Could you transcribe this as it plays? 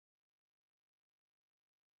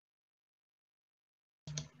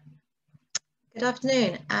Good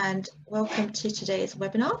afternoon and welcome to today's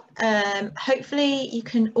webinar. Hopefully you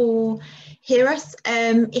can all hear us.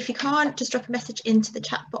 If you can't, just drop a message into the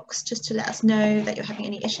chat box just to let us know that you're having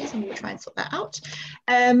any issues and we'll try and sort that out.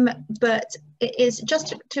 But it is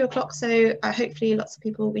just 2 o'clock, so hopefully lots of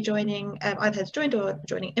people will be joining, either has joined or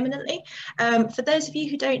joining imminently. For those of you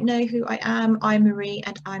who don't know who I am, I'm Marie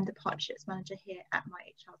and I'm the Partnerships Manager here at my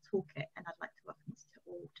HR Toolkit, and I'd like to welcome you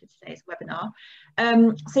all to today's webinar.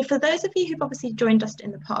 So for those of you who've obviously joined us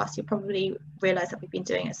in the past, you'll probably realise that we've been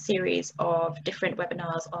doing a series of different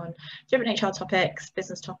webinars on different HR topics,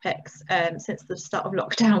 business topics, since the start of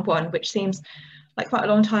lockdown one, which seems like quite a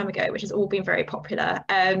long time ago, which has all been very popular.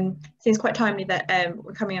 Seems quite timely that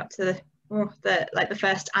we're coming up to the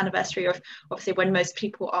first anniversary of obviously when most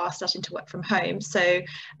people are starting to work from home. So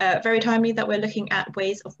very timely that we're looking at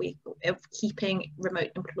ways of keeping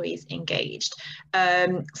remote employees engaged.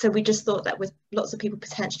 So we just thought that with lots of people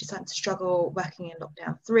potentially starting to struggle working in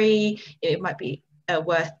lockdown 3, it might be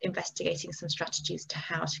worth investigating some strategies to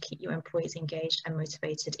how to keep your employees engaged and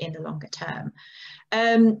motivated in the longer term.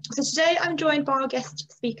 So today I'm joined by our guest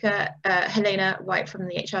speaker, Helena White from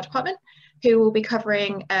the HR department, who will be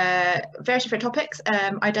covering various different topics,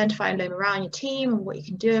 identifying low morale in your team and what you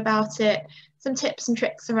can do about it, some tips and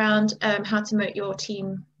tricks around how to motivate your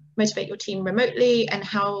team remotely, and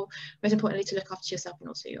how, most importantly, to look after yourself and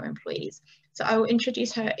also your employees. So I will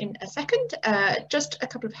introduce her in a second. Just a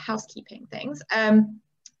couple of housekeeping things.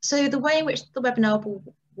 So the way in which the webinar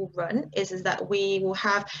will run is that we will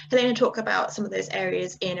have Helena talk about some of those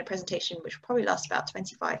areas in a presentation which will probably last about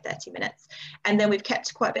 25-30 minutes, and then we've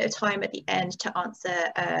kept quite a bit of time at the end to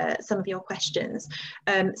answer some of your questions.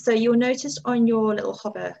 So you'll notice on your little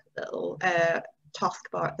hover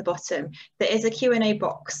taskbar at the bottom there is a Q&A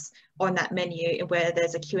box on that menu where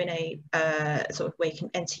there's a Q&A sort of where you can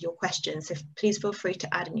enter your questions. So please feel free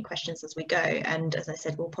to add any questions as we go, and as I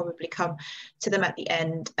said, we'll probably come to them at the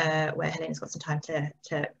end where Helena's got some time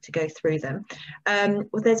to go through them.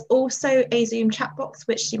 Well, there's also a Zoom chat box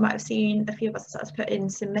which you might have seen a few of us start to put in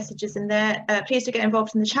some messages in there. Please do get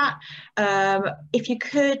involved in the chat. If you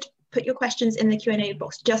could put your questions in the Q&A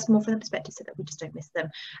box, just more from the perspective so that we just don't miss them.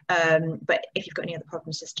 But if you've got any other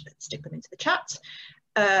problems, just stick them into the chat.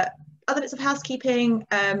 Other bits of housekeeping,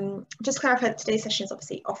 just clarify that today's session is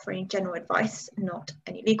obviously offering general advice, not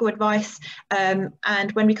any legal advice. And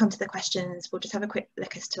when we come to the questions, we'll just have a quick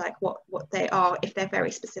look as to like what they are. If they're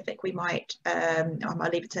very specific, we might, I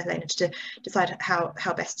might leave it to Helena to decide how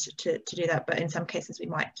best to do that. But in some cases, we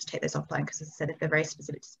might just take those offline because, as I said, if they're very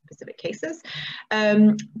specific cases.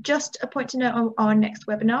 Just a point to note on our next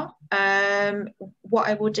webinar. What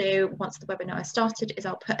I will do once the webinar is started is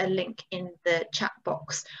I'll put a link in the chat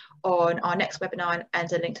box on our next webinar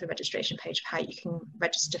and a link to the registration page of how you can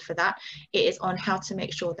register for that. It is on how to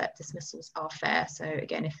make sure that dismissals are fair. So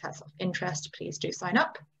again, if that's of interest, please do sign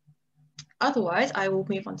up. Otherwise, I will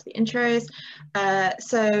move on to the intros.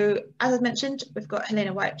 So as I mentioned, we've got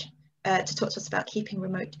Helena White to talk to us about keeping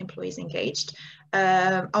remote employees engaged.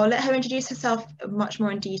 I'll let her introduce herself much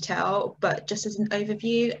more in detail, but just as an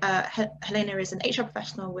overview, Helena is an HR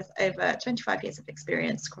professional with over 25 years of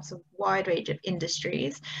experience across a wide range of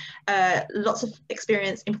industries, lots of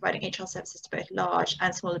experience in providing HR services to both large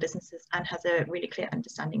and smaller businesses, and has a really clear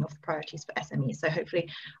understanding of the priorities for SMEs. So hopefully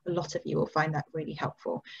a lot of you will find that really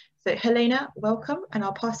helpful. So Helena, welcome, and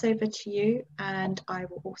I'll pass over to you, and I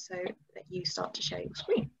will also let you start to share your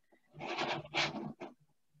screen.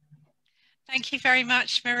 Thank you very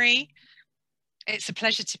much, Marie. It's a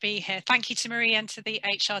pleasure to be here. Thank you to Marie and to the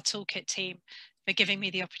HR Toolkit team for giving me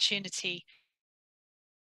the opportunity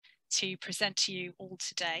to present to you all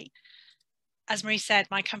today. As Marie said,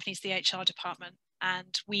 my company is the HR department,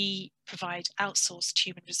 and we provide outsourced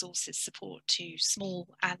human resources support to small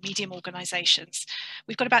and medium organisations.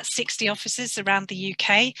 We've got about 60 offices around the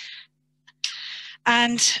UK.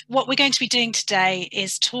 And what we're going to be doing today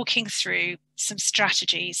is talking through some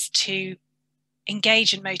strategies to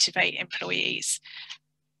engage and motivate employees.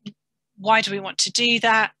 Why do we want to do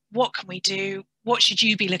that? What can we do? What should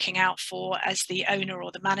you be looking out for as the owner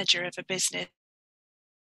or the manager of a business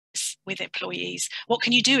with employees? What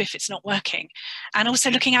can you do if it's not working? And also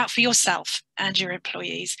looking out for yourself and your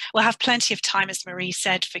employees. We'll have plenty of time, as Marie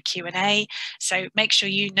said, for Q&A. So make sure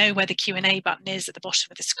you know where the Q&A button is at the bottom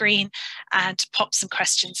of the screen and pop some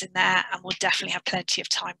questions in there, and we'll definitely have plenty of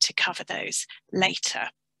time to cover those later.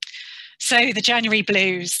 So the January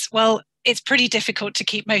blues. Well, it's pretty difficult to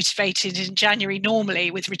keep motivated in January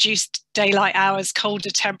normally, with reduced daylight hours,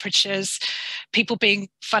 colder temperatures, people being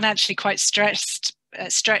financially quite stretched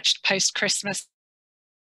post-Christmas.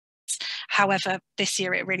 However, this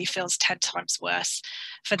year it really feels 10 times worse.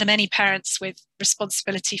 For the many parents with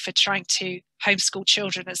responsibility for trying to homeschool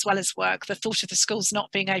children as well as work, the thought of the schools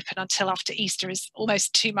not being open until after Easter is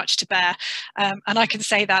almost too much to bear. And I can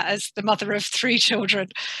say that as the mother of 3 children.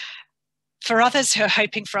 For others who are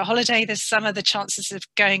hoping for a holiday this summer, the chances of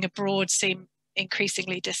going abroad seem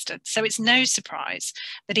increasingly distant. So it's no surprise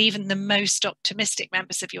that even the most optimistic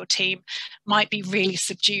members of your team might be really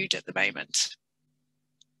subdued at the moment.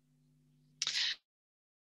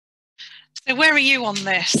 So where are you on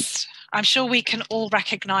this? I'm sure we can all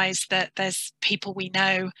recognise that there's people we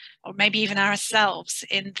know, or maybe even ourselves,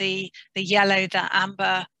 in the yellow, the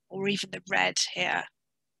amber, or even the red here.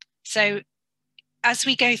 So as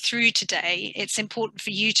we go through today, it's important for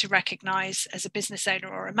you to recognise as a business owner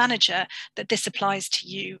or a manager that this applies to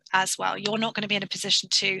you as well. You're not going to be in a position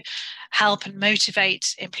to help and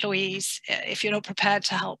motivate employees if you're not prepared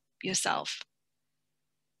to help yourself.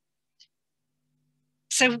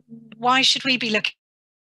 So why should we be looking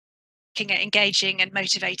at engaging and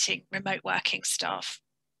motivating remote working staff?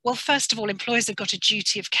 Well, first of all, employers have got a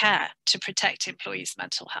duty of care to protect employees'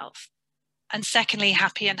 mental health. And secondly,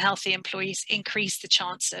 happy and healthy employees increase the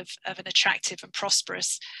chance of an attractive and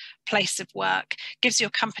prosperous place of work, gives your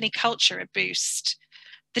company culture a boost.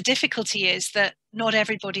 The difficulty is that not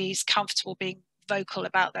everybody's comfortable being vocal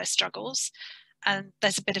about their struggles. And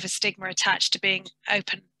there's a bit of a stigma attached to being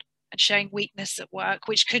open and showing weakness at work,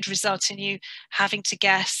 which could result in you having to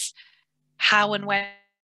guess how and when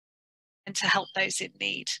to help those in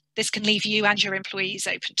need. This can leave you and your employees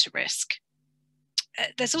open to risk.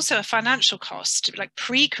 There's also a financial cost. Like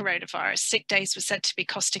pre-coronavirus, sick days were said to be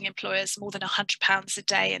costing employers more than £100 a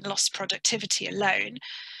day in lost productivity alone.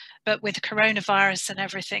 But with coronavirus and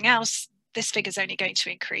everything else, this figure is only going to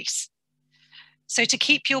increase. So to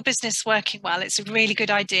keep your business working well, it's a really good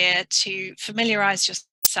idea to familiarise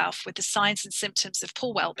yourself with the signs and symptoms of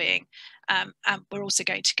poor well-being. And we're also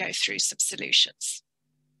going to go through some solutions.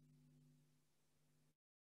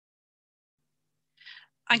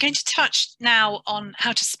 I'm going to touch now on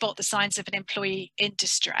how to spot the signs of an employee in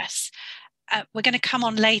distress. We're going to come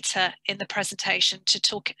on later in the presentation to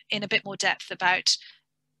talk in a bit more depth about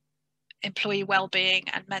employee well-being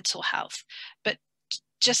and mental health. But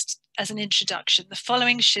just as an introduction, the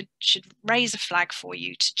following should raise a flag for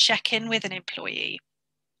you to check in with an employee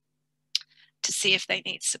to see if they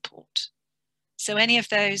need support. So any of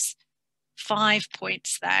those 5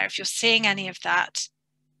 points there, if you're seeing any of that,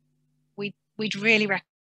 we'd really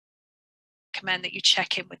recommend that you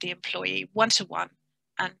check in with the employee one-to-one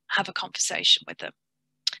and have a conversation with them.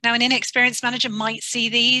 Now, an inexperienced manager might see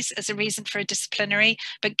these as a reason for a disciplinary,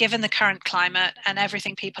 but given the current climate and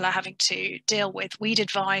everything people are having to deal with, we'd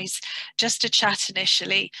advise just to chat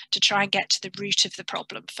initially to try and get to the root of the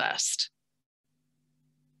problem first.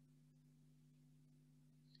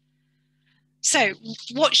 So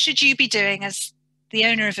what should you be doing as the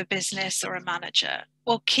owner of a business or a manager?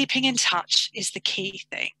 Well, keeping in touch is the key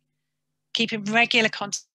thing. Keeping regular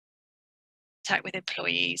contact with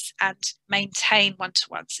employees and maintain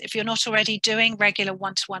one-to-ones. If you're not already doing regular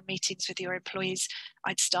one-to-one meetings with your employees,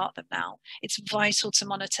 I'd start them now. It's vital to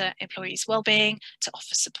monitor employees' well-being, to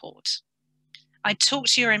offer support. I'd talk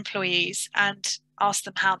to your employees and ask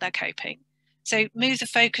them how they're coping. So move the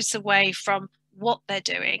focus away from what they're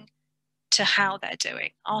doing to how they're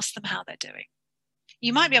doing. Ask them how they're doing.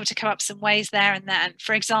 You might be able to come up with some ways there and then.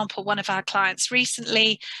 For example, one of our clients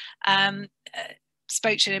recently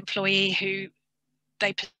spoke to an employee who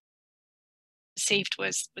they perceived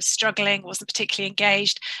was struggling, wasn't particularly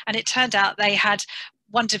engaged, and it turned out they had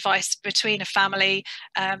one device between a family.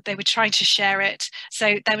 They were trying to share it,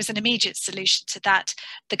 so there was an immediate solution to that.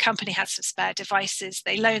 The company had some spare devices,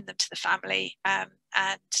 they loaned them to the family, and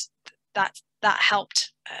that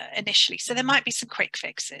helped initially. So there might be some quick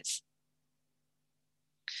fixes.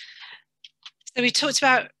 So we talked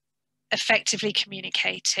about effectively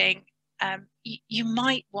communicating. You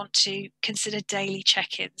might want to consider daily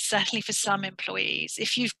check-ins, certainly for some employees.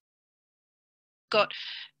 If you've got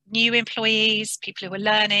new employees, people who are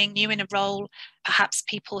learning, new in a role, perhaps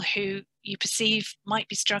people who you perceive might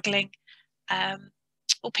be struggling,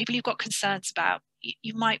 or people you've got concerns about,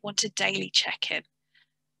 you might want a daily check-in.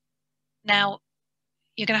 Now,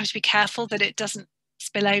 you're going to have to be careful that it doesn't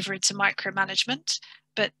spill over into micromanagement,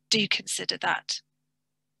 but do consider that.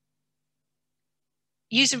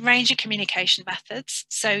 Use a range of communication methods.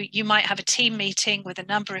 So you might have a team meeting with a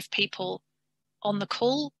number of people on the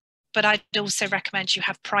call, but I'd also recommend you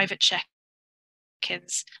have private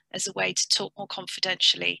check-ins as a way to talk more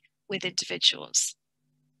confidentially with individuals.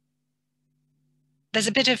 There's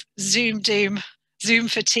a bit of Zoom doom Zoom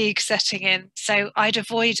fatigue setting in. So I'd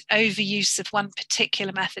avoid overuse of one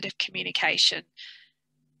particular method of communication,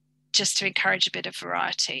 just to encourage a bit of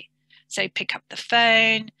variety. So pick up the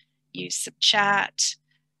phone, use some chat,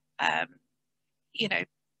 you know,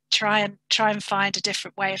 try and find a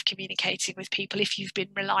different way of communicating with people. If you've been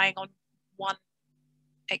relying on one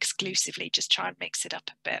exclusively, just try and mix it up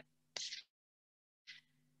a bit.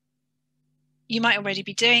 You might already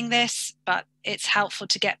be doing this, but it's helpful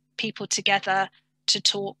to get people together to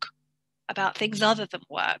talk about things other than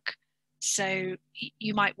work. So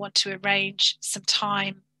you might want to arrange some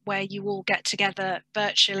time where you all get together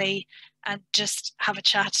virtually and just have a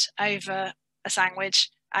chat over a sandwich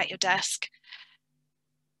at your desk.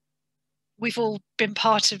 We've all been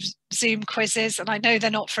part of Zoom quizzes, and I know they're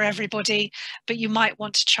not for everybody, but you might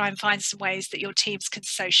want to try and find some ways that your teams can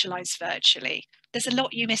socialize virtually. There's a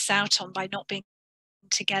lot you miss out on by not being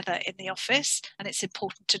together in the office, and it's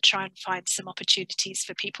important to try and find some opportunities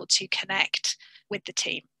for people to connect with the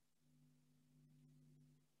team.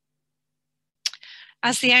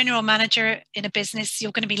 As the owner or manager in a business,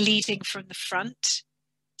 you're going to be leading from the front.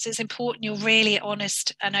 So it's important you're really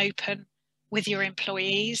honest and open with your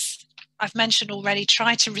employees. I've mentioned already,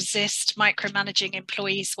 try to resist micromanaging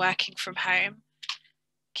employees working from home.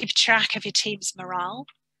 Keep track of your team's morale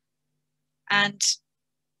and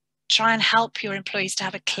try and help your employees to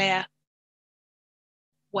have a clear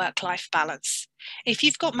work-life balance. If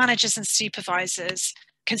you've got managers and supervisors,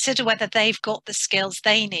 consider whether they've got the skills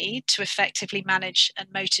they need to effectively manage and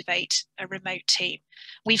motivate a remote team.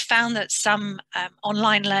 We've found that some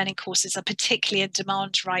online learning courses are particularly in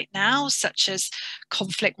demand right now, such as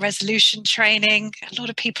conflict resolution training. A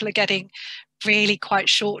lot of people are getting really quite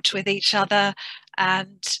short with each other,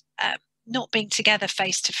 and not being together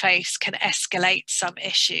face to face can escalate some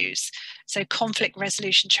issues. So conflict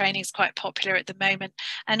resolution training is quite popular at the moment,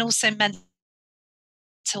 and also mental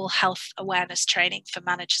health awareness training for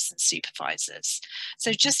managers and supervisors.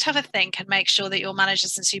 So just have a think and make sure that your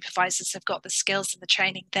managers and supervisors have got the skills and the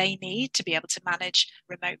training they need to be able to manage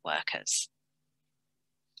remote workers.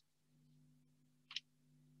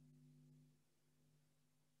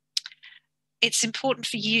 It's important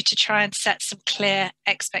for you to try and set some clear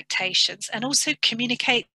expectations and also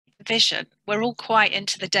communicate vision. We're all quite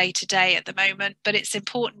into the day-to-day at the moment, but it's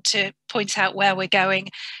important to point out where we're going,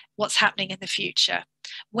 what's happening in the future.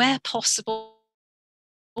 Where possible,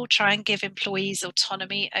 try and give employees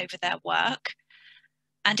autonomy over their work.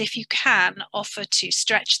 And if you can, offer to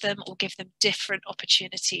stretch them or give them different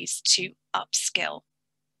opportunities to upskill.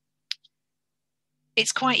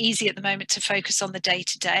 It's quite easy at the moment to focus on the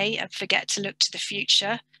day-to-day and forget to look to the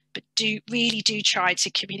future, but really do try to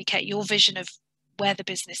communicate your vision of where the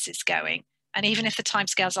business is going. And even if the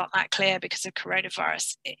timescales aren't that clear because of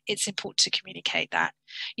coronavirus, it's important to communicate that.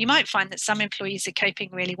 You might find that some employees are coping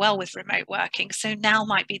really well with remote working, so now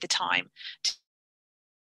might be the time to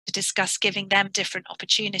discuss giving them different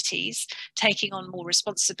opportunities, taking on more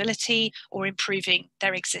responsibility or improving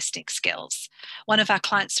their existing skills. One of our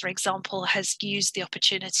clients, for example, has used the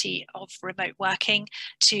opportunity of remote working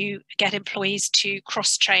to get employees to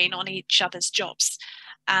cross-train on each other's jobs.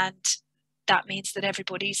 And that means that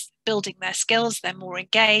everybody's building their skills, they're more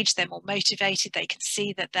engaged, they're more motivated, they can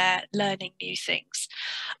see that they're learning new things.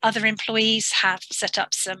 Other employees have set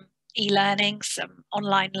up some e-learning, some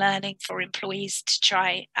online learning for employees to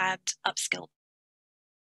try and upskill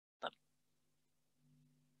them.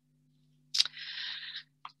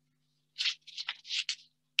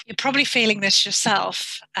 You're probably feeling this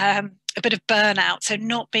yourself, a bit of burnout. So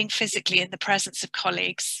not being physically in the presence of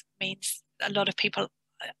colleagues means a lot of people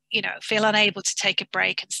feel unable to take a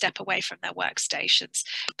break and step away from their workstations.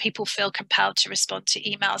 People feel compelled to respond to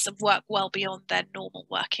emails and work well beyond their normal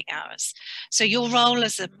working hours. So your role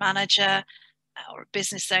as a manager or a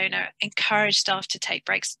business owner, encourage staff to take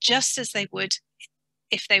breaks just as they would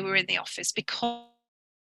if they were in the office, because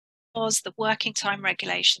the working time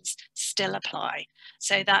regulations still apply.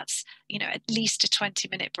 So that's, at least a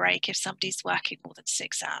 20-minute break if somebody's working more than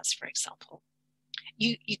 6 hours, for example.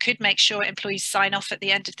 You could make sure employees sign off at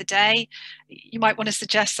the end of the day. You might want to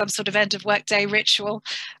suggest some sort of end of work day ritual.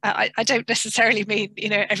 I don't necessarily mean,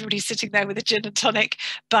 everybody's sitting there with a gin and tonic,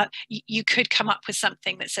 but you could come up with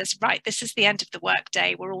something that says, right, this is the end of the work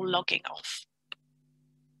day, we're all logging off.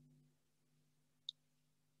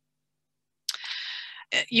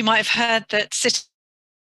 You might have heard that sitting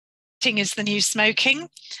is the new smoking,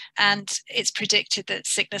 and it's predicted that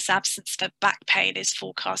sickness absence for back pain is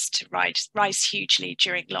forecast to rise hugely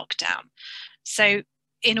during lockdown. So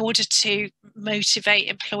in order to motivate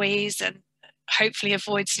employees and hopefully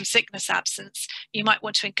avoid some sickness absence, you might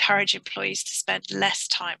want to encourage employees to spend less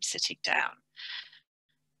time sitting down.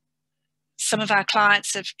 Some of our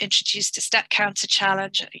clients have introduced a step counter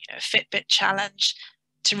challenge, a Fitbit challenge,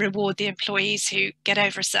 to reward the employees who get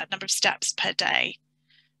over a certain number of steps per day.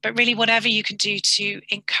 But really, whatever you can do to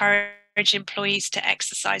encourage employees to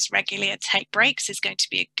exercise regularly and take breaks is going to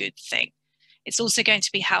be a good thing. It's also going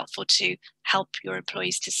to be helpful to help your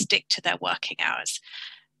employees to stick to their working hours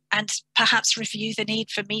and perhaps review the need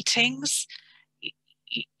for meetings.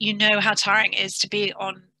 You know how tiring it is to be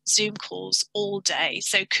on Zoom calls all day.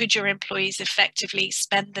 So could your employees effectively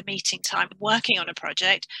spend the meeting time working on a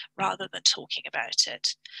project rather than talking about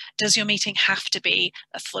it? Does your meeting have to be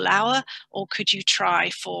a full hour, or could you try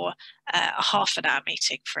for a half an hour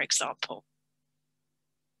meeting, for example?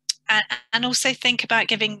 And also think about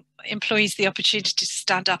giving employees the opportunity to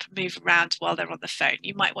stand up and move around while they're on the phone.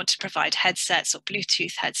 You might want to provide headsets or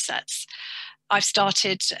Bluetooth headsets. I've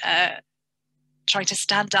started trying to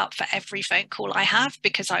stand up for every phone call I have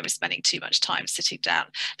because I was spending too much time sitting down.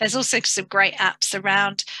 There's also some great apps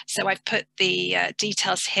around. So I've put the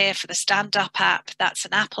details here for the Stand Up app. That's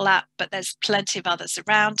an Apple app, but there's plenty of others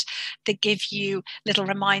around that give you little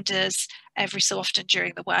reminders every so often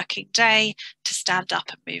during the working day to stand up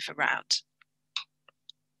and move around.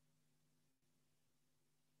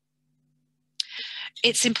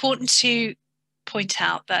 It's important to point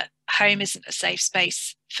out that home isn't a safe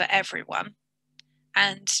space for everyone.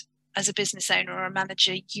 And as a business owner or a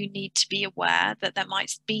manager, you need to be aware that there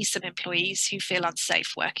might be some employees who feel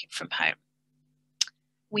unsafe working from home.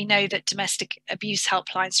 We know that domestic abuse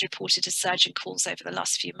helplines reported a surge in calls over the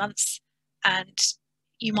last few months, and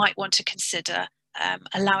you might want to consider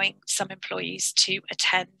allowing some employees to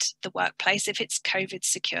attend the workplace if it's COVID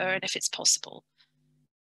secure and if it's possible.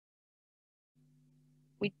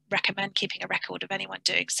 We recommend keeping a record of anyone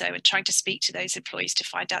doing so and trying to speak to those employees to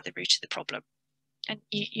find out the root of the problem. And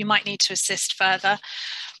you might need to assist further.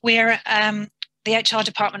 We're the HR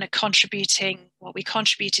department are contributing, well, we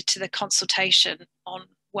contributed to the consultation on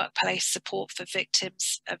workplace support for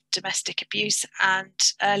victims of domestic abuse. And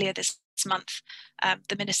earlier this month,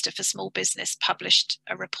 the Minister for Small Business published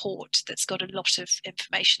a report that's got a lot of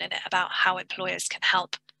information in it about how employers can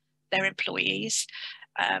help their employees.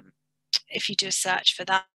 If you do a search for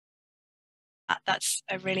that, that's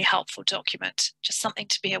a really helpful document, just something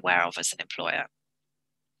to be aware of as an employer.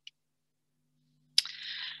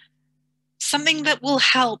 Something that will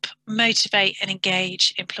help motivate and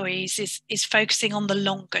engage employees is focusing on the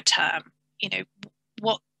longer term.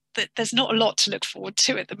 There's not a lot to look forward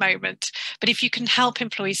to at the moment, but if you can help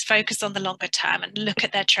employees focus on the longer term and look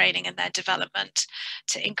at their training and their development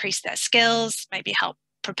to increase their skills, maybe help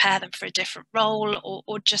prepare them for a different role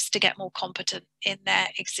or just to get more competent in their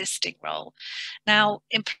existing role. Now,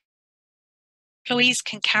 employees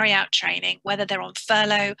can carry out training whether they're on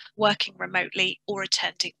furlough, working remotely, or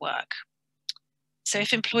attending work. So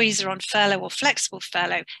if employees are on furlough or flexible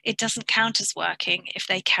furlough, it doesn't count as working if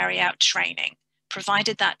they carry out training,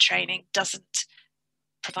 provided that training doesn't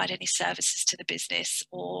provide any services to the business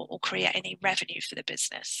or create any revenue for the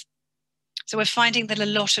business. So we're finding that a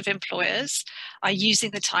lot of employers are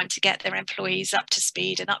using the time to get their employees up to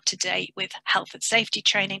speed and up to date with health and safety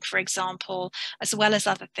training, for example, as well as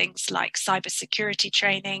other things like cybersecurity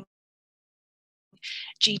training,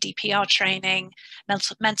 GDPR training,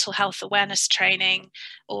 mental health awareness training,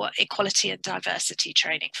 or equality and diversity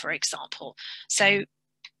training, for example. So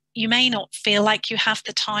you may not feel like you have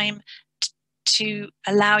the time to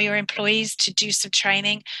allow your employees to do some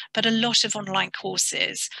training, but a lot of online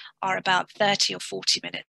courses are about 30 or 40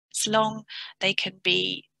 minutes long. They can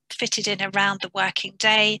be fitted in around the working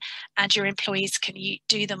day, and your employees can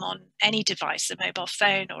do them on any device, a mobile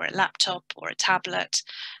phone or a laptop or a tablet,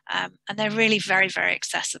 and they're really very, very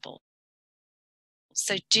accessible.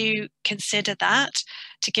 So do consider that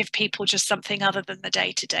to give people just something other than the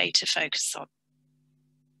day-to-day to focus on.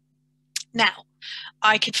 Now,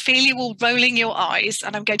 I can feel you all rolling your eyes,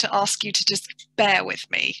 and I'm going to ask you to just bear with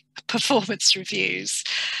me. Performance reviews.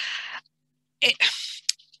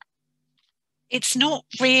 It's not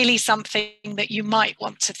really something that you might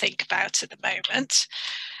want to think about at the moment.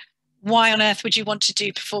 Why on earth would you want to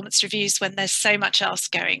do performance reviews when there's so much else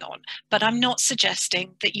going on? But I'm not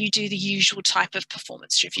suggesting that you do the usual type of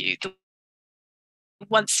performance review, the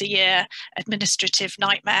once a year administrative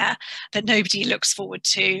nightmare that nobody looks forward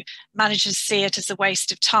to. Managers see it as a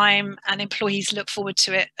waste of time, and employees look forward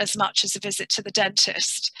to it as much as a visit to the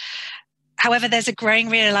dentist. However, there's a growing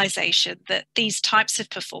realization that these types of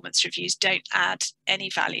performance reviews don't add any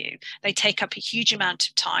value. They take up a huge amount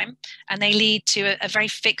of time, and they lead to a very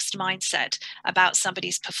fixed mindset about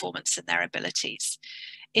somebody's performance and their abilities.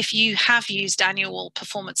 If you have used annual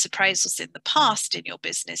performance appraisals in the past in your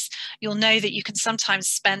business, you'll know that you can sometimes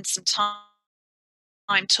spend some time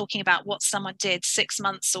talking about what someone did 6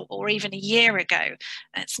 months or even a year ago.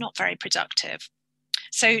 It's not very productive.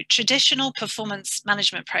 So traditional performance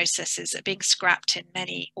management processes are being scrapped in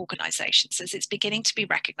many organizations as it's beginning to be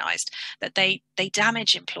recognized that they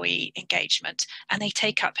damage employee engagement and they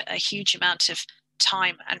take up a huge amount of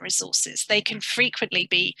time and resources. They can frequently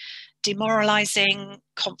be demoralizing,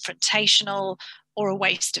 confrontational, or a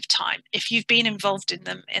waste of time. If you've been involved in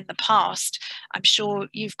them in the past, I'm sure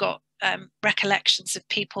you've got recollections of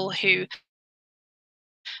people who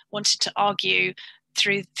wanted to argue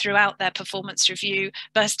throughout their performance review,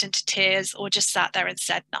 burst into tears, or just sat there and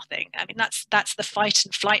said nothing. I mean, that's the fight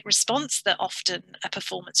and flight response that often a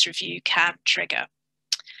performance review can trigger.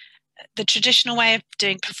 The traditional way of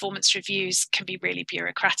doing performance reviews can be really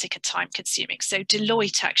bureaucratic and time consuming. So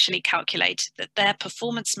Deloitte actually calculated that their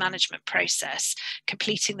performance management process,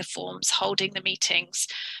 completing the forms, holding the meetings,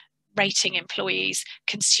 rating employees,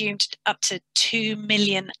 consumed up to 2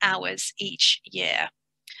 million hours each year.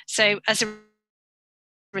 So as a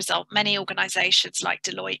result, many organizations like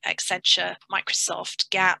Deloitte, Accenture, Microsoft,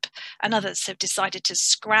 Gap, and others have decided to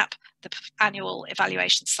scrap the annual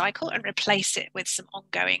evaluation cycle and replace it with some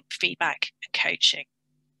ongoing feedback and coaching.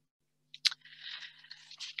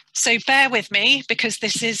 So bear with me, because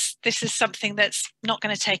this is something that's not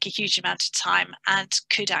going to take a huge amount of time and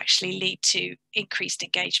could actually lead to increased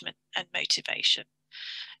engagement and motivation.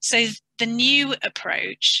 So the new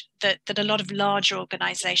approach that a lot of larger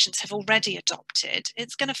organizations have already adopted,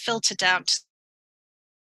 it's going to filter down to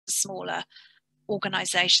smaller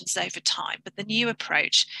organizations over time. But the new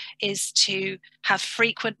approach is to have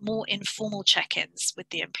frequent, more informal check-ins with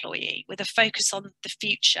the employee with a focus on the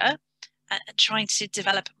future and trying to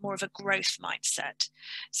develop more of a growth mindset.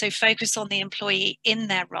 So focus on the employee in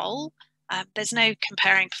their role. There's no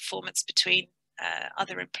comparing performance between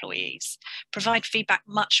other employees. Provide feedback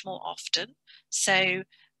much more often. So,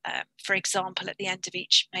 for example, at the end of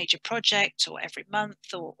each major project, or every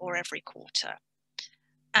month, or every quarter.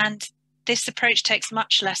 And this approach takes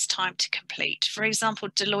much less time to complete. For example,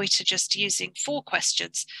 Deloitte are just using 4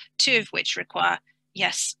 questions, 2 of which require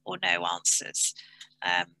yes or no answers.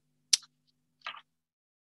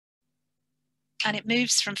 And it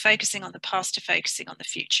moves from focusing on the past to focusing on the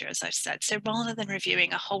future, as I've said. So rather than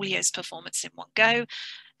reviewing a whole year's performance in one go,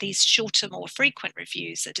 these shorter, more frequent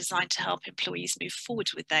reviews are designed to help employees move forward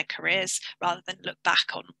with their careers rather than look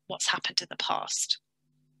back on what's happened in the past.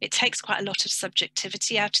 It takes quite a lot of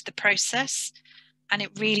subjectivity out of the process, and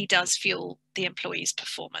it really does fuel the employee's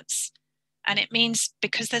performance. And it means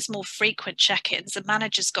because there's more frequent check-ins, the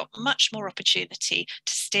manager's got much more opportunity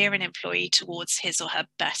to steer an employee towards his or her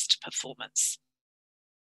best performance.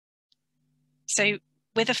 So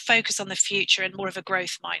with a focus on the future and more of a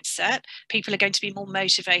growth mindset, people are going to be more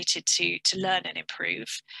motivated to learn and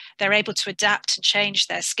improve. They're able to adapt and change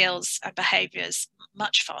their skills and behaviours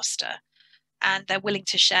much faster. And they're willing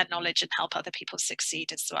to share knowledge and help other people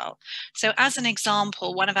succeed as well. So as an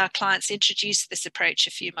example, one of our clients introduced this approach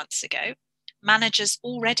a few months ago. Managers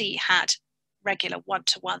already had regular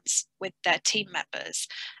one-to-ones with their team members,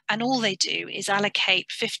 and all they do is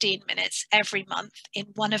allocate 15 minutes every month in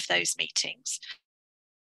one of those meetings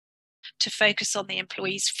to focus on the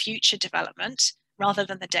employee's future development rather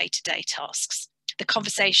than the day-to-day tasks. The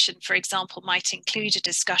conversation, for example, might include a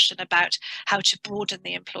discussion about how to broaden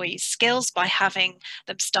the employee's skills by having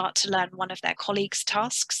them start to learn one of their colleagues'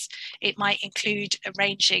 tasks. It might include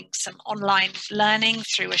arranging some online learning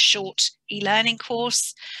through a short e-learning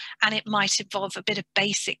course, and it might involve a bit of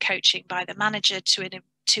basic coaching by the manager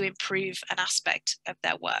to improve an aspect of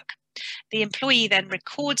their work. The employee then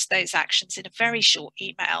records those actions in a very short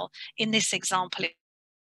email. In this example,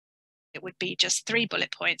 it would be just 3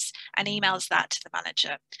 bullet points, and emails that to the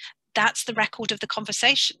manager. That's the record of the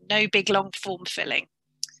conversation, no big long form filling.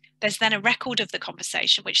 There's then a record of the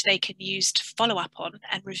conversation which they can use to follow up on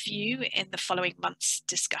and review in the following month's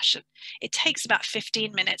discussion. It takes about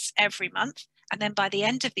 15 minutes every month, and then by the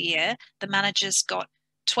end of the year, the manager's got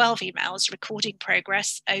 12 emails recording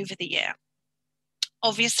progress over the year.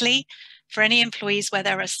 Obviously, for any employees where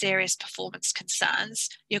there are serious performance concerns,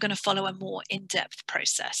 you're going to follow a more in-depth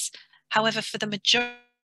process. However, for the majority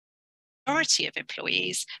of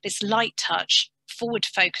employees, this light touch,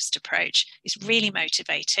 forward-focused approach is really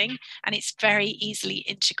motivating, and it's very easily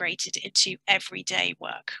integrated into everyday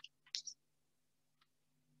work.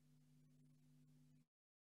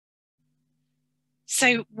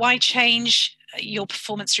 So why change your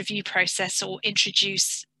performance review process or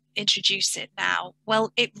introduce it now?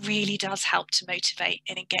 Well, it really does help to motivate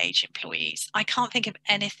and engage employees. I can't think of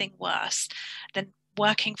anything worse than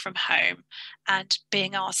working from home and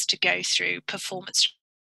being asked to go through performance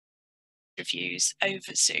reviews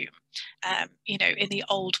over Zoom, you know, in the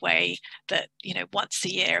old way that, you know, once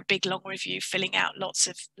a year, a big long review, filling out lots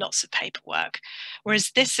of paperwork.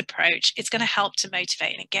 Whereas this approach, it's going to help to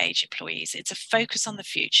motivate and engage employees. It's a focus on the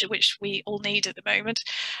future, which we all need at the moment.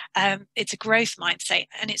 It's a growth mindset,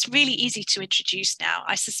 and it's really easy to introduce now.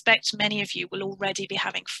 I suspect many of you will already be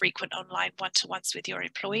having frequent online one-to-ones with your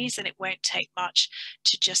employees, and it won't take much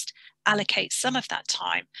to just allocate some of that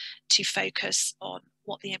time to focus on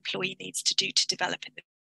what the employee needs to do to develop in the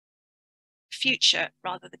future,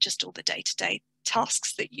 rather than just all the day-to-day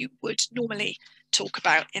tasks that you would normally talk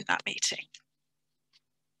about in that meeting.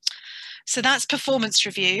 So that's performance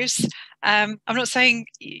reviews. I'm not saying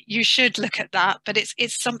you should look at that, but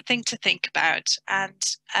it's something to think about, and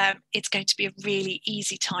it's going to be a really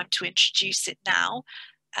easy time to introduce it now,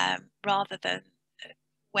 rather than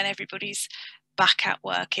when everybody's back at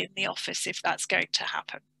work in the office, if that's going to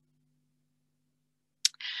happen.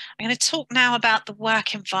 I'm going to talk now about the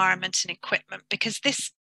work environment and equipment, because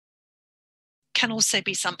this can also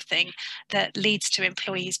be something that leads to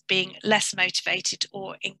employees being less motivated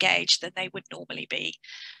or engaged than they would normally be.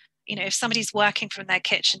 You know, if somebody's working from their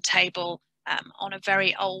kitchen table on a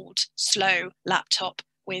very old, slow laptop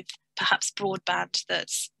with perhaps broadband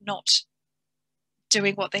that's not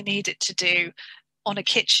doing what they need it to do, on a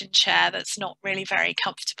kitchen chair that's not really very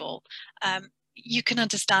comfortable, you can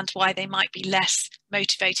understand why they might be less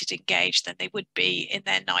motivated, engaged than they would be in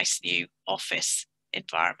their nice new office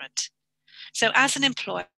environment. So as an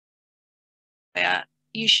employer,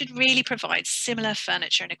 you should really provide similar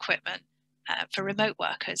furniture and equipment for remote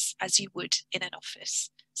workers as you would in an office.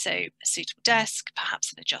 So a suitable desk,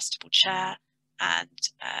 perhaps an adjustable chair, and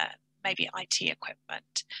maybe IT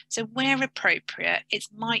equipment. So where appropriate, it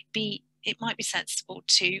might be sensible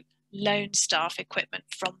to loan staff equipment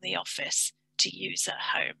from the office to use at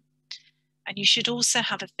home. And you should also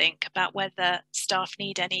have a think about whether staff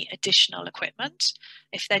need any additional equipment.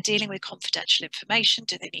 If they're dealing with confidential information,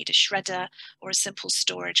 do they need a shredder or a simple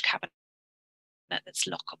storage cabinet that's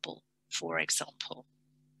lockable, for example?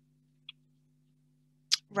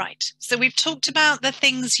 Right, so we've talked about the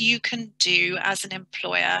things you can do as an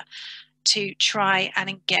employer to try and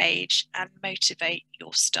engage and motivate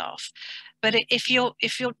your staff. But if you're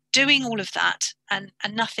doing all of that and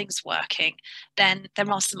nothing's working, then there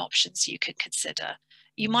are some options you can consider.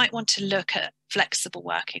 You might want to look at flexible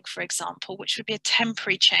working, for example, which would be a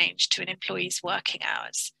temporary change to an employee's working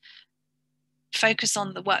hours. Focus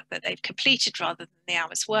on the work that they've completed rather than the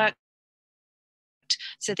hours worked,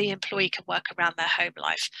 so the employee can work around their home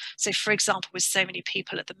life. So for example, with so many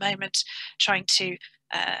people at the moment trying to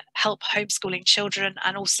help homeschooling children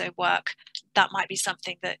and also work, that might be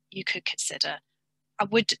something that you could consider. I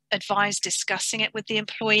would advise discussing it with the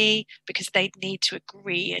employee, because they'd need to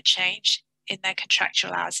agree a change in their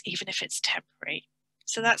contractual hours, even if it's temporary.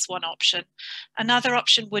 So that's one option. Another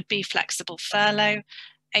option would be flexible furlough.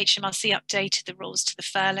 HMRC updated the rules to the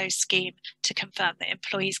furlough scheme to confirm that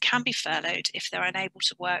employees can be furloughed if they're unable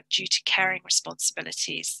to work due to caring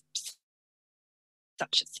responsibilities,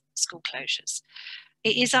 such as school closures.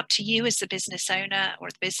 It is up to you as the business owner or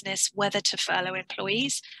the business whether to furlough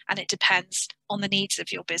employees, and it depends on the needs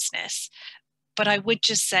of your business. But I would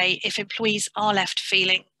just say, if employees are left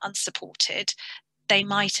feeling unsupported, they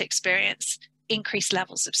might experience increased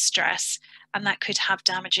levels of stress, and that could have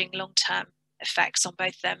damaging long-term effects on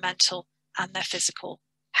both their mental and their physical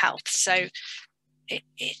health. So it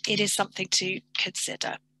is something to consider.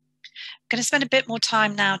 I'm going to spend a bit more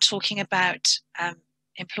time now talking about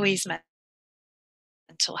employees'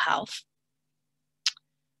 mental health.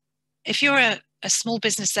 If you're a small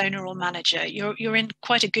business owner or manager, you're in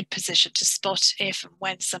quite a good position to spot if and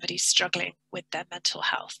when somebody's struggling with their mental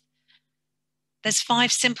health. There's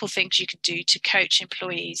 5 simple things you can do to coach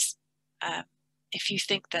employees if you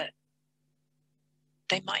think that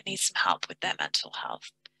they might need some help with their mental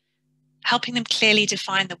health. Helping them clearly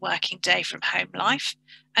define the working day from home life.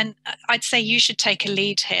 And I'd say you should take a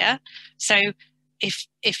lead here. So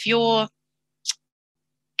if you're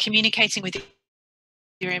communicating with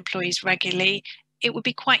your employees regularly, it would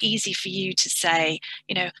be quite easy for you to say,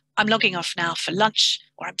 you know, I'm logging off now for lunch,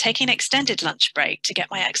 or I'm taking an extended lunch break to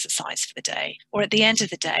get my exercise for the day. Or at the end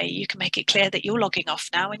of the day, you can make it clear that you're logging off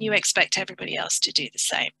now and you expect everybody else to do the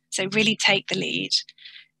same. So really take the lead.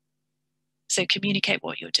 So communicate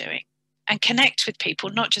what you're doing and connect with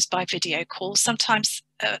people, not just by video calls. Sometimes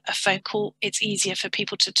a phone call, it's easier for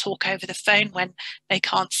people to talk over the phone when they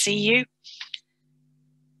can't see you.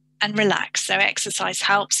 And relax. So exercise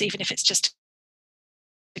helps, even if it's just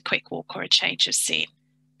a quick walk or a change of scene.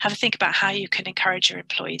 Have a think about how you can encourage your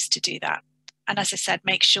employees to do that. And as I said,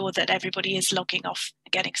 make sure that everybody is logging off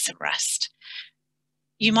and getting some rest.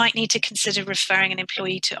 You might need to consider referring an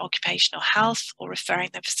employee to occupational health or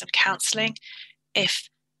referring them for some counselling if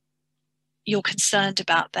you're concerned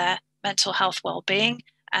about their mental health well-being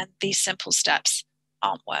and these simple steps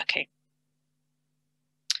aren't working.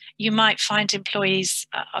 You might find employees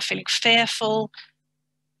are feeling fearful,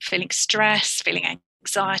 feeling stress, feeling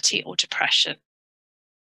anxiety or depression.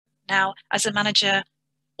 Now, as a manager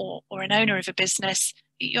or an owner of a business,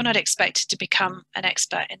 you're not expected to become an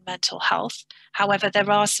expert in mental health. However, there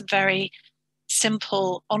are some very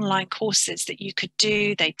simple online courses that you could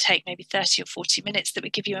do. They take maybe 30 or 40 minutes that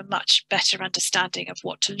would give you a much better understanding of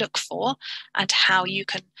what to look for and how you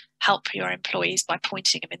can help your employees by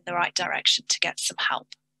pointing them in the right direction to get some help.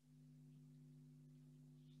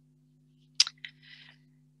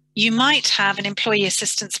 You might have an employee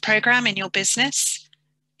assistance program in your business.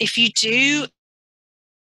 If you do,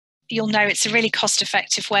 you'll know it's a really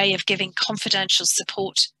cost-effective way of giving confidential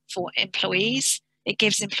support for employees. It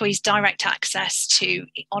gives employees direct access to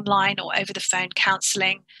online or over the phone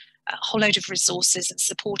counselling, a whole load of resources and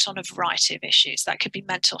support on a variety of issues. That could be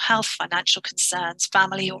mental health, financial concerns,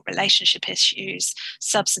 family or relationship issues,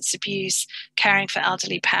 substance abuse, caring for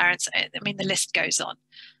elderly parents. I mean, the list goes on.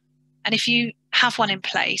 And if you have one in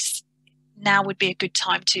place, now would be a good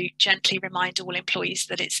time to gently remind all employees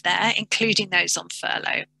that it's there, including those on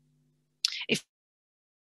furlough. If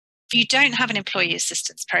you don't have an employee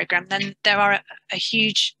assistance program, then there are a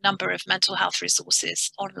huge number of mental health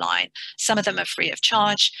resources online. Some of them are free of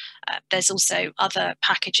charge. There's also other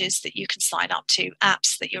packages that you can sign up to,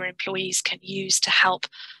 apps that your employees can use to help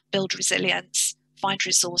build resilience, find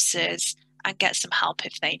resources, and get some help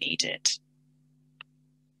if they need it.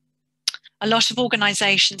 A lot of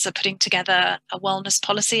organisations are putting together a wellness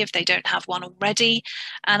policy if they don't have one already,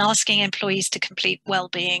 and asking employees to complete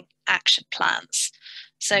wellbeing action plans.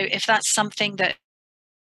 So if that's something that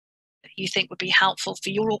you think would be helpful for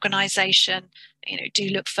your organisation, do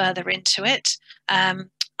look further into it.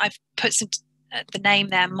 I've put the name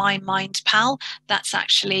there, My Mind Pal. That's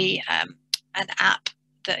actually an app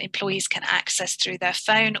that employees can access through their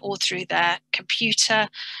phone or through their computer,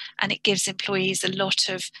 and it gives employees a lot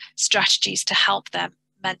of strategies to help their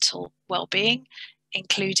mental well-being,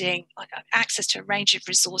 including access to a range of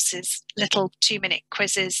resources, little 2-minute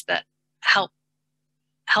quizzes that help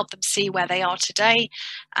them see where they are today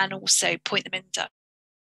and also point them in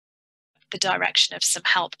the direction of some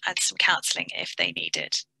help and some counselling if they need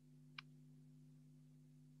it.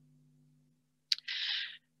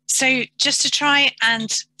 So just to try and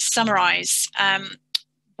summarise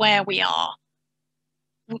where we are,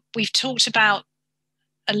 we've talked about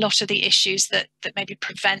a lot of the issues that maybe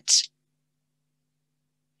prevent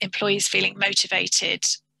employees feeling motivated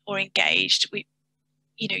or engaged.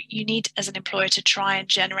 You need as an employer to try and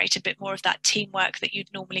generate a bit more of that teamwork that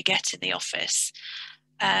you'd normally get in the office.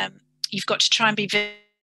 You've got to try and be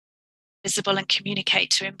visible and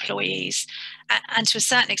communicate to employees, and to a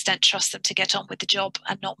certain extent trust them to get on with the job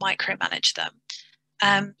and not micromanage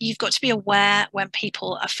them. You've got to be aware when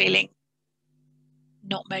people are feeling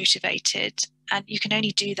not motivated, and you can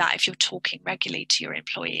only do that if you're talking regularly to your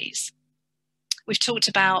employees. We've talked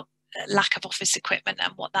about lack of office equipment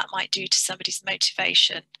and what that might do to somebody's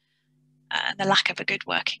motivation, and the lack of a good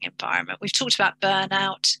working environment. We've talked about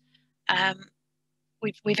burnout.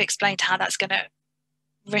 We've explained how that's going to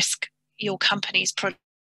risk your company's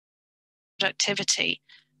productivity.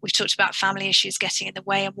 We've talked about family issues getting in the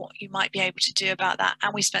way and what you might be able to do about that.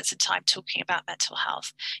 And we spent some time talking about mental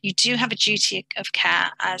health. You do have a duty of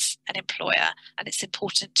care as an employer, and it's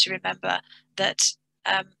important to remember that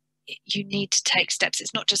you need to take steps.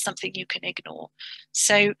 It's not just something you can ignore.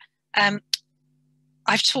 So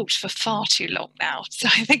I've talked for far too long now, so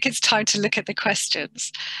I think it's time to look at the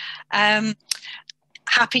questions.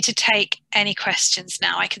 Happy to take any questions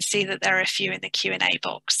now. I can see that there are a few in the Q&A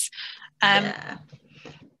box.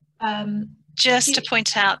 Just to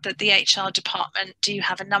point out that the HR department do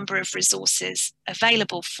have a number of resources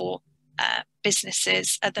available for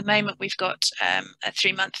businesses. At the moment, we've got a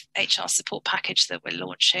 3-month HR support package that we're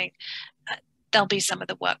launching. There'll be some of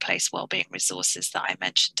the workplace wellbeing resources that I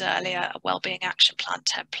mentioned earlier, a wellbeing action plan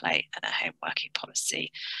template and a home working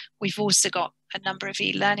policy. We've also got a number of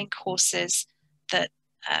e-learning courses that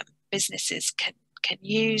businesses can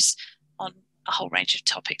use on a whole range of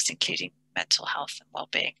topics, including mental health and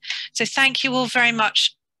wellbeing. So thank you all very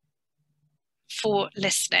much for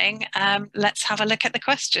listening. Let's have a look at the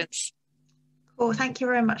questions. Cool, thank you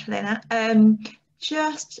very much, Helena.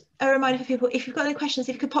 just a reminder for people, if you've got any questions,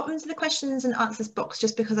 if you could pop them into the questions and answers box,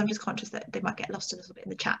 just because I'm just conscious that they might get lost a little bit in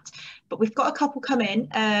the chat. But we've got a couple come in.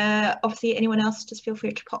 Obviously, anyone else, just feel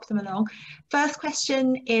free to pop them along. First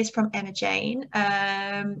question is from Emma Jane.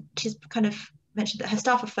 She's kind of mentioned that her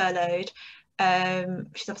staff are furloughed.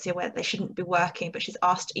 She's obviously aware that they shouldn't be working, but she's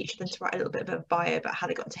asked each of them to write a little bit of a bio about how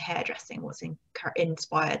they got into hairdressing, what's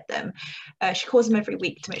inspired them. She calls them every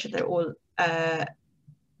week to make sure they're all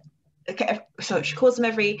so she calls them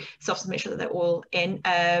every so often to make sure that they're all in,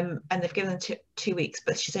 and they've given them 2 weeks,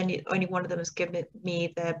 but she's only one of them has given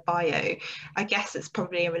me their bio. I guess it's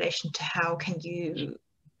probably in relation to how can you,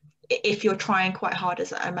 if you're trying quite hard,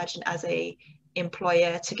 as I imagine, as a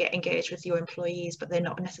employer to get engaged with your employees, but they're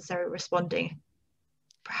not necessarily responding,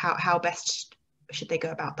 how best should they go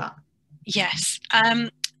about that? Yes.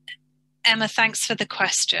 Emma, thanks for the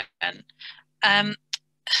question.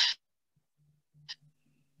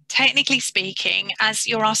 Technically speaking, as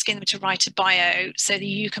you're asking them to write a bio so that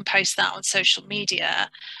you can post that on social media,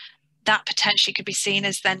 that potentially could be seen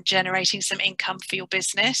as then generating some income for your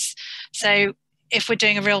business. So if we're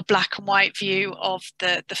doing a real black and white view of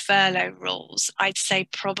the furlough rules, I'd say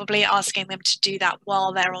probably asking them to do that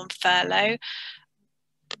while they're on furlough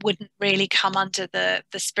wouldn't really come under the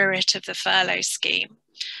spirit of the furlough scheme.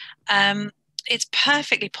 It's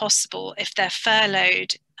perfectly possible if they're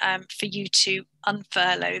furloughed for you to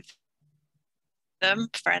unfurlough them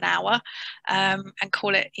for an hour and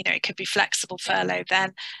call it, it could be flexible furlough,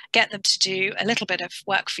 then get them to do a little bit of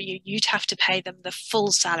work for you. You'd have to pay them the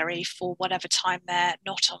full salary for whatever time they're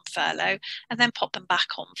not on furlough, and then pop them back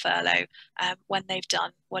on furlough when they've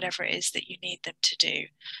done whatever it is that you need them to do.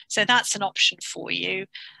 So that's an option for you.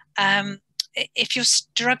 If you're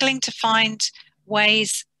struggling to find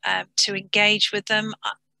ways to engage with them,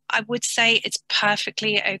 I would say it's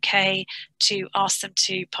perfectly okay to ask them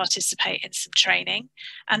to participate in some training.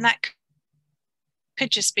 And that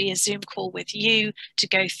could just be a Zoom call with you to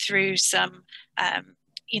go through some,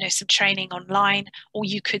 some training online, or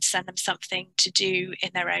you could send them something to do in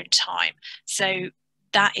their own time. So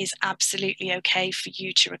that is absolutely okay for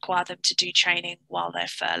you to require them to do training while they're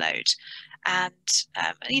furloughed. And,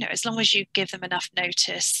 as long as you give them enough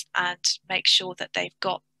notice and make sure that they've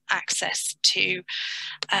got access to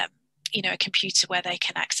a computer where they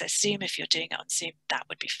can access Zoom, if you're doing it on Zoom, that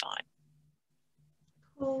would be fine.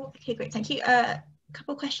 Cool. Okay, great, thank you. A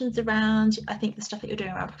couple of questions around, I think, the stuff that you're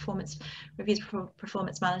doing around performance reviews,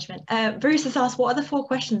 performance management. Bruce has asked, what are the 4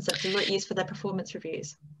 questions that Deloitte use for their performance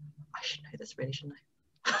reviews? I should know this, really, shouldn't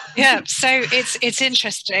I? Yeah, so it's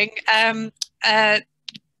interesting.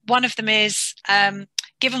 One of them is,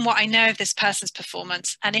 given what I know of this person's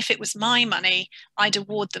performance, and if it was my money, I'd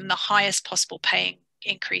award them the highest possible paying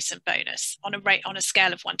increase and bonus on a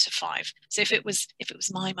scale of 1 to 5. So if it was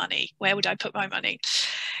my money, where would I put my money?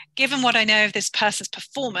 Given what I know of this person's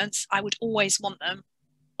performance, I would always want them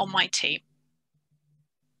on my team.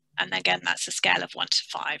 And again, that's a scale of 1 to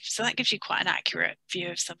 5. So that gives you quite an accurate view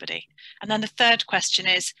of somebody. And then the third question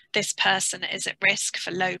is, this person is at risk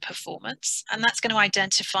for low performance. And that's going to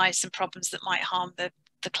identify some problems that might harm the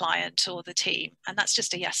client or the team. And that's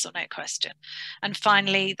just a yes or no question. And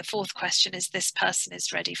finally, the fourth question is, this person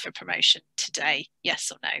is ready for promotion today,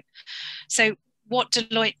 yes or no? So what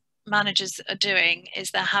Deloitte managers are doing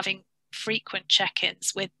is they're having frequent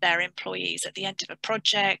check-ins with their employees at the end of a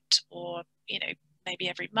project, or, maybe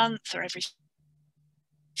every month or every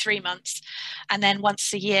 3 months. And then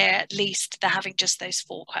once a year, at least, they're having just those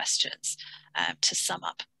 4 questions to sum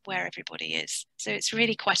up where everybody is. So it's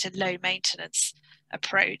really quite a low maintenance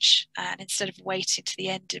approach. And instead of waiting to the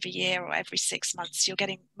end of a year or every 6 months, you're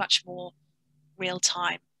getting much more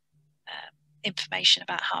real-time information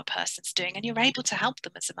about how a person's doing, and you're able to help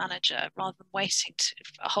them as a manager rather than waiting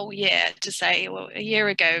a whole year to say, well, a year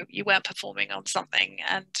ago you weren't performing on something,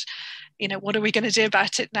 and what are we going to do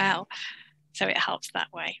about it now? So it helps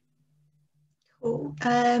that way. Cool.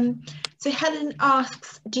 So Helen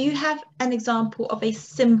asks, do you have an example of a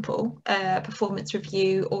simple performance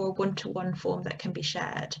review or a one-to-one form that can be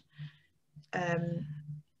shared?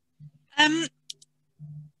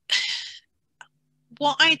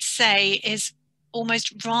 What I'd say is,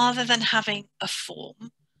 almost rather than having a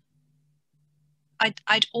form,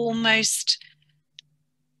 I'd almost,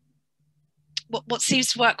 what seems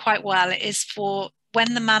to work quite well is for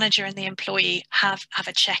when the manager and the employee have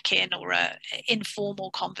a check-in or an informal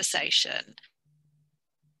conversation,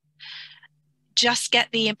 just get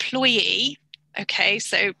the employee, okay,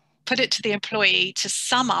 so put it to the employee to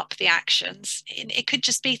sum up the actions. It could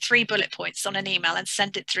just be 3 bullet points on an email and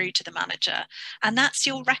send it through to the manager. And that's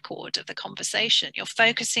your record of the conversation. You're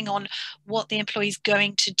focusing on what the employee is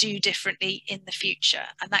going to do differently in the future.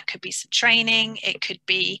 And that could be some training. It could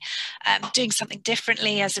be doing something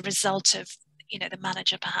differently as a result of, the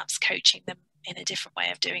manager perhaps coaching them in a different way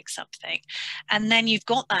of doing something. And then you've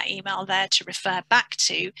got that email there to refer back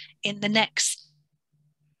to in the next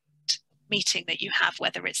meeting that you have,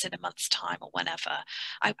 whether it's in a month's time or whenever.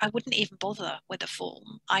 I wouldn't even bother with a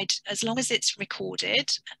form. As long as it's recorded,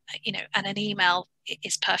 and an email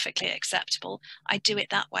is perfectly acceptable, I do it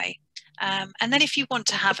that way. And then if you want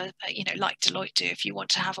to have like Deloitte do, if you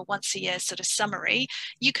want to have a once a year sort of summary,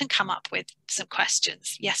 you can come up with some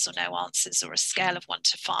questions, yes or no answers, or a scale of 1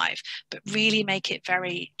 to 5, but really make it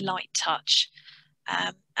very light touch.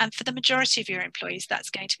 And for the majority of your employees, that's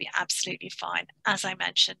going to be absolutely fine. As I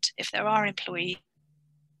mentioned, if there are employees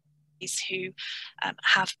who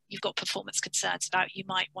you've got performance concerns about, you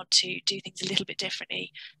might want to do things a little bit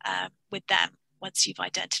differently with them once you've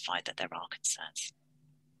identified that there are concerns.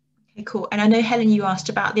 Okay, cool. And I know, Helen, you asked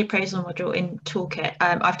about the appraisal module in Toolkit.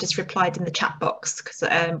 I've just replied in the chat box because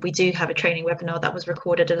we do have a training webinar that was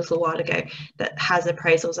recorded a little while ago that has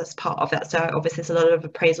appraisals as part of that. So obviously there's a lot of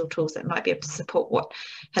appraisal tools that might be able to support what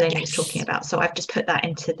Helen was talking about. So I've just put that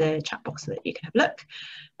into the chat box so that you can have a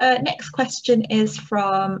look. Next question is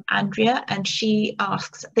from Andrea, and she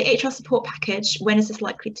asks, the HR support package, when is this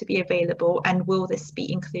likely to be available, and will this be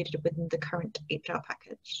included within the current HR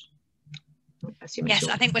package? Yes,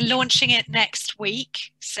 I think we're launching it next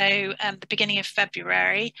week, so the beginning of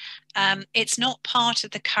February. It's not part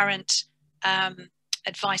of the current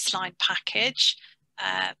advice line package,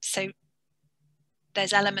 so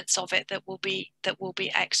there's elements of it that will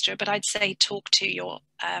be extra. But I'd say talk to your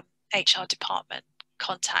HR department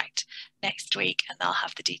contact next week, and they'll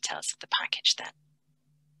have the details of the package then.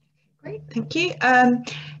 Great, thank you.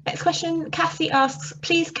 Next question, Cassie asks,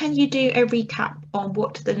 please can you do a recap on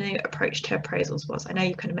what the new approach to appraisals was? I know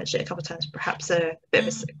you kind of mentioned it a couple of times, perhaps a bit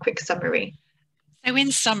of a quick summary. So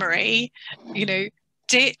in summary,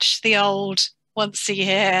 ditch the old once a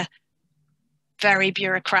year, very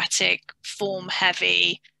bureaucratic, form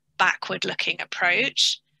heavy, backward looking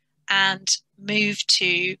approach, and move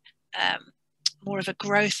to more of a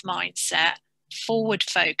growth mindset, forward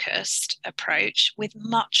focused approach with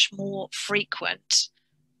much more frequent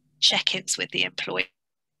check-ins with the employee,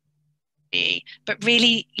 but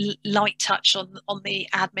really light touch on the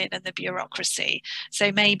admin and the bureaucracy.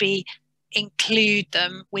 So maybe include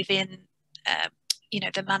them within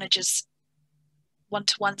the manager's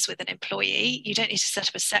one-to-ones with an employee. You don't need to set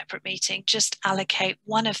up a separate meeting, just allocate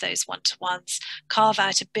one of those one-to-ones, carve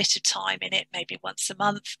out a bit of time in it, maybe once a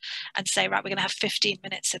month, and say, right, we're going to have 15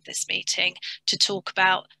 minutes of this meeting to talk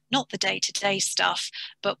about not the day-to-day stuff,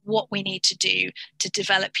 but what we need to do to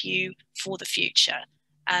develop you for the future,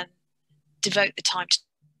 and devote the time to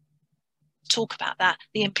talk about that.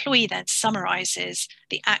 The employee then summarizes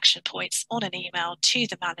the action points on an email to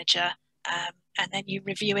the manager, and then you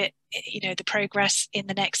review it, the progress in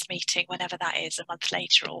the next meeting, whenever that is, a month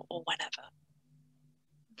later or whenever.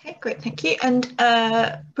 Okay, great, thank you. And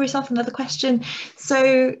Bruce asked another question.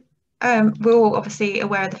 So we're all obviously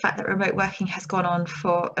aware of the fact that remote working has gone on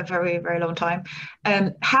for a very, very long time.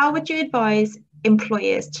 How would you advise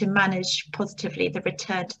employers to manage positively the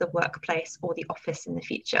return to the workplace or the office in the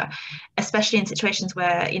future, especially in situations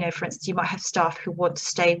where, for instance, you might have staff who want to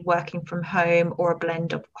stay working from home, or a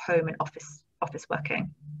blend of home and office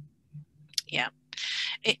working? Yeah,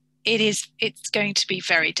 it's going to be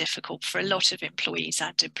very difficult for a lot of employees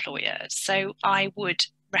and employers. So I would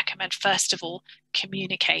recommend, first of all,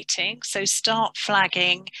 communicating. So start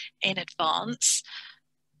flagging in advance,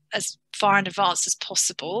 as far in advance as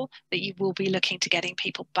possible, that you will be looking to getting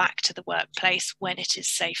people back to the workplace when it is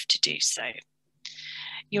safe to do so.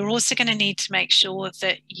 You're also going to need to make sure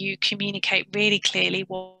that you communicate really clearly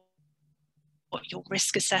what your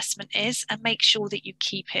risk assessment is, and make sure that you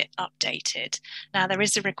keep it updated. Now, there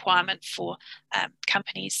is a requirement for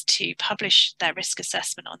companies to publish their risk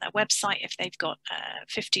assessment on their website if they've got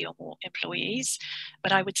 50 or more employees.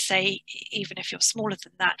 But I would say, even if you're smaller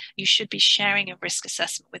than that, you should be sharing a risk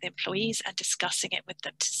assessment with employees and discussing it with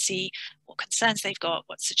them to see what concerns they've got,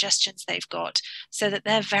 what suggestions they've got, so that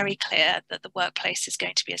they're very clear that the workplace is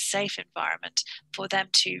going to be a safe environment for them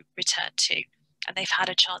to return to, and they've had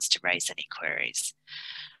a chance to raise any queries.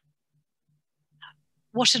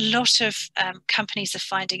 What a lot of companies are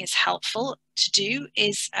finding is helpful to do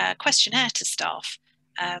is a questionnaire to staff.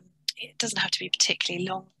 it doesn't have to be particularly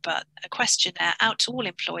long, but a questionnaire out to all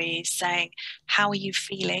employees saying, how are you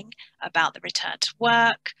feeling about the return to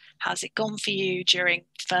work? How's it gone for you during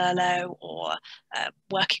furlough or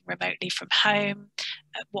working remotely from home?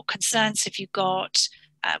 What concerns have you got?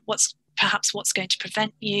 What's going to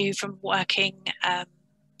prevent you from working,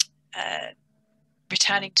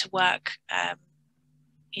 returning to work,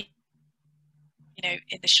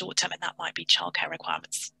 in the short term, and that might be childcare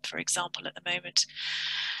requirements, for example, at the moment.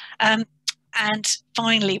 And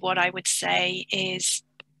finally, what I would say is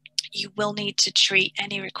you will need to treat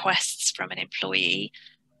any requests from an employee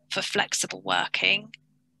for flexible working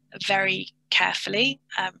very carefully.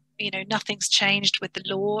 Nothing's changed with the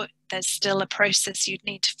law. There's still a process you'd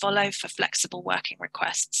need to follow for flexible working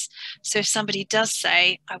requests. So if somebody does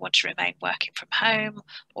say, I want to remain working from home,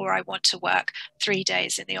 or I want to work 3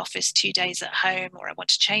 days in the office, 2 days at home, or I want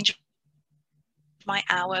to change my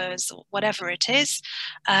hours, or whatever it is,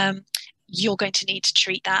 you're going to need to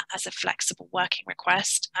treat that as a flexible working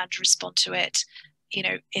request and respond to it,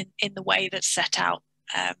 in the way that's set out,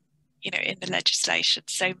 in the legislation.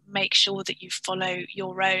 So make sure that you follow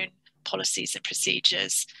your own policies and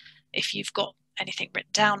procedures if you've got anything written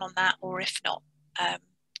down on that, or if not,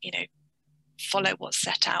 follow what's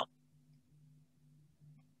set out.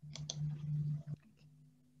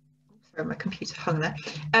 Sorry, my computer hung there.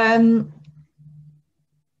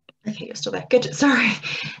 Okay, you're still there. Good. Sorry.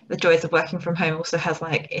 The joys of working from home also has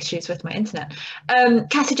issues with my internet.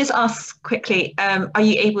 Cassie just asks quickly, are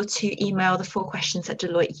you able to email the 4 questions that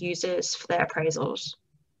Deloitte uses for their appraisals?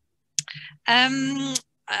 I'm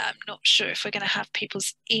not sure if we're going to have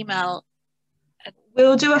people's email.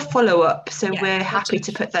 We'll do a follow-up, so yeah, we're happy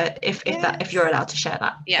to put that if you're allowed to share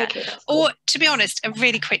that. Yeah. Okay, cool. Or to be honest, a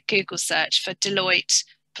really quick Google search for Deloitte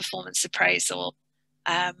performance appraisal,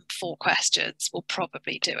 4 questions will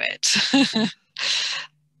probably do it.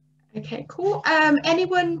 Okay, cool.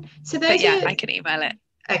 Anyone? So those. Yeah, I can email it.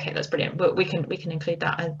 Okay, that's brilliant. But we can include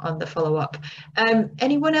that on the follow-up.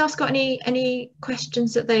 Anyone else got any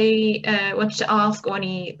questions that they wanted to ask, or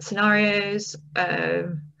any scenarios,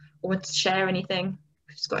 or want to share anything?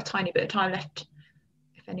 We've just got a tiny bit of time left.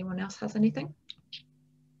 If anyone else has anything,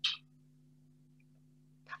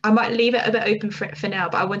 I might leave it a bit open for now.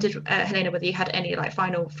 But I wondered, Helena, whether you had any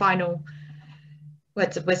final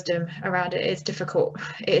words of wisdom around it. It's difficult.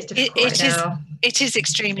 It is difficult right now. It is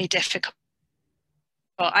extremely difficult.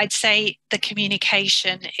 I'd say the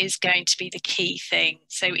communication is going to be the key thing.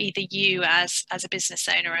 So either you as a business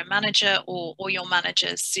owner and manager, or your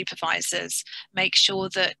managers, supervisors, make sure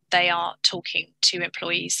that they are talking to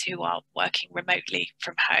employees who are working remotely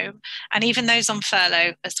from home, and even those on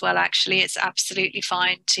furlough as well. Actually, it's absolutely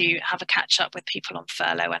fine to have a catch up with people on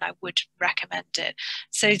furlough, and I would recommend it,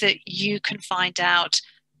 so that you can find out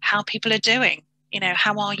how people are doing.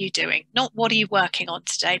 How are you doing? Not what are you working on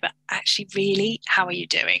today, but actually really, how are you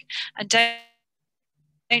doing? And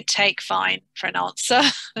don't take fine for an answer.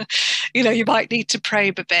 You might need to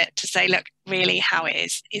probe a bit to say, look, really, how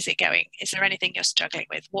is it going? Is there anything you're struggling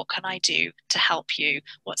with? What can I do to help you?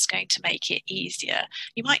 What's going to make it easier?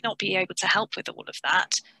 You might not be able to help with all of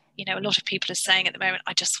that. A lot of people are saying at the moment,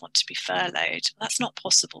 I just want to be furloughed. That's not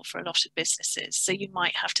possible for a lot of businesses. So you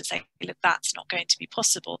might have to say, look, that's not going to be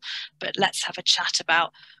possible, but let's have a chat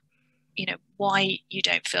about, why you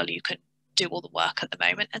don't feel you can do all the work at the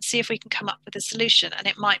moment, and see if we can come up with a solution. And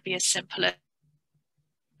it might be as simple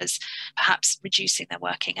as perhaps reducing their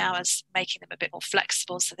working hours, making them a bit more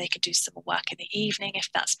flexible so they can do some more work in the evening if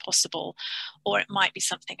that's possible. Or it might be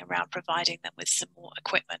something around providing them with some more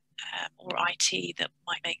equipment or IT that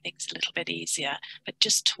might make things a little bit easier. But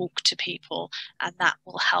just talk to people, and that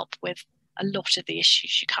will help with a lot of the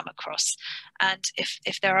issues you come across. And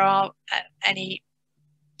if there are any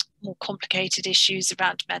more complicated issues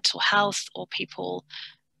around mental health, or people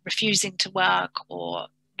refusing to work or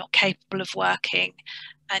not capable of working,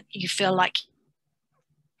 and you feel like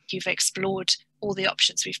you've explored all the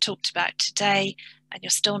options we've talked about today and you're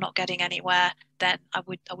still not getting anywhere, then I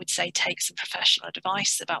would say take some professional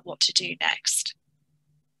advice about what to do next.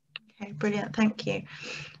 Okay, brilliant, thank you.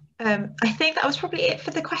 I think that was probably it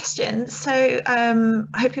for the questions. So I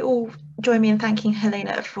hope you all join me in thanking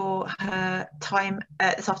Helena for her time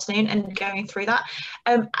this afternoon and going through that.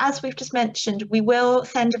 As we've just mentioned, we will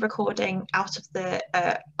send a recording out of the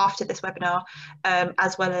after this webinar,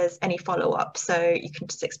 as well as any follow-up. So you can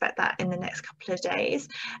just expect that in the next couple of days.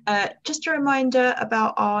 Just a reminder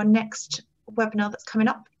about our next webinar that's coming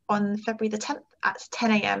up on February the 10th at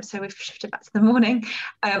 10 a.m. So we've shifted back to the morning.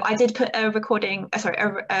 I did put a recording,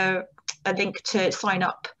 a link to sign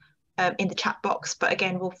up in the chat box, but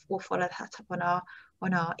again, we'll follow that up on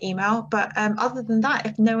on our email. But other than that,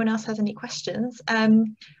 if no one else has any questions,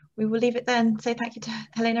 we will leave it then. Say thank you to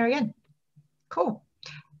Helena again. Cool.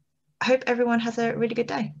 I hope everyone has a really good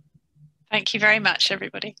day. Thank you very much,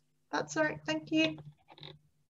 everybody. That's all right. Thank you.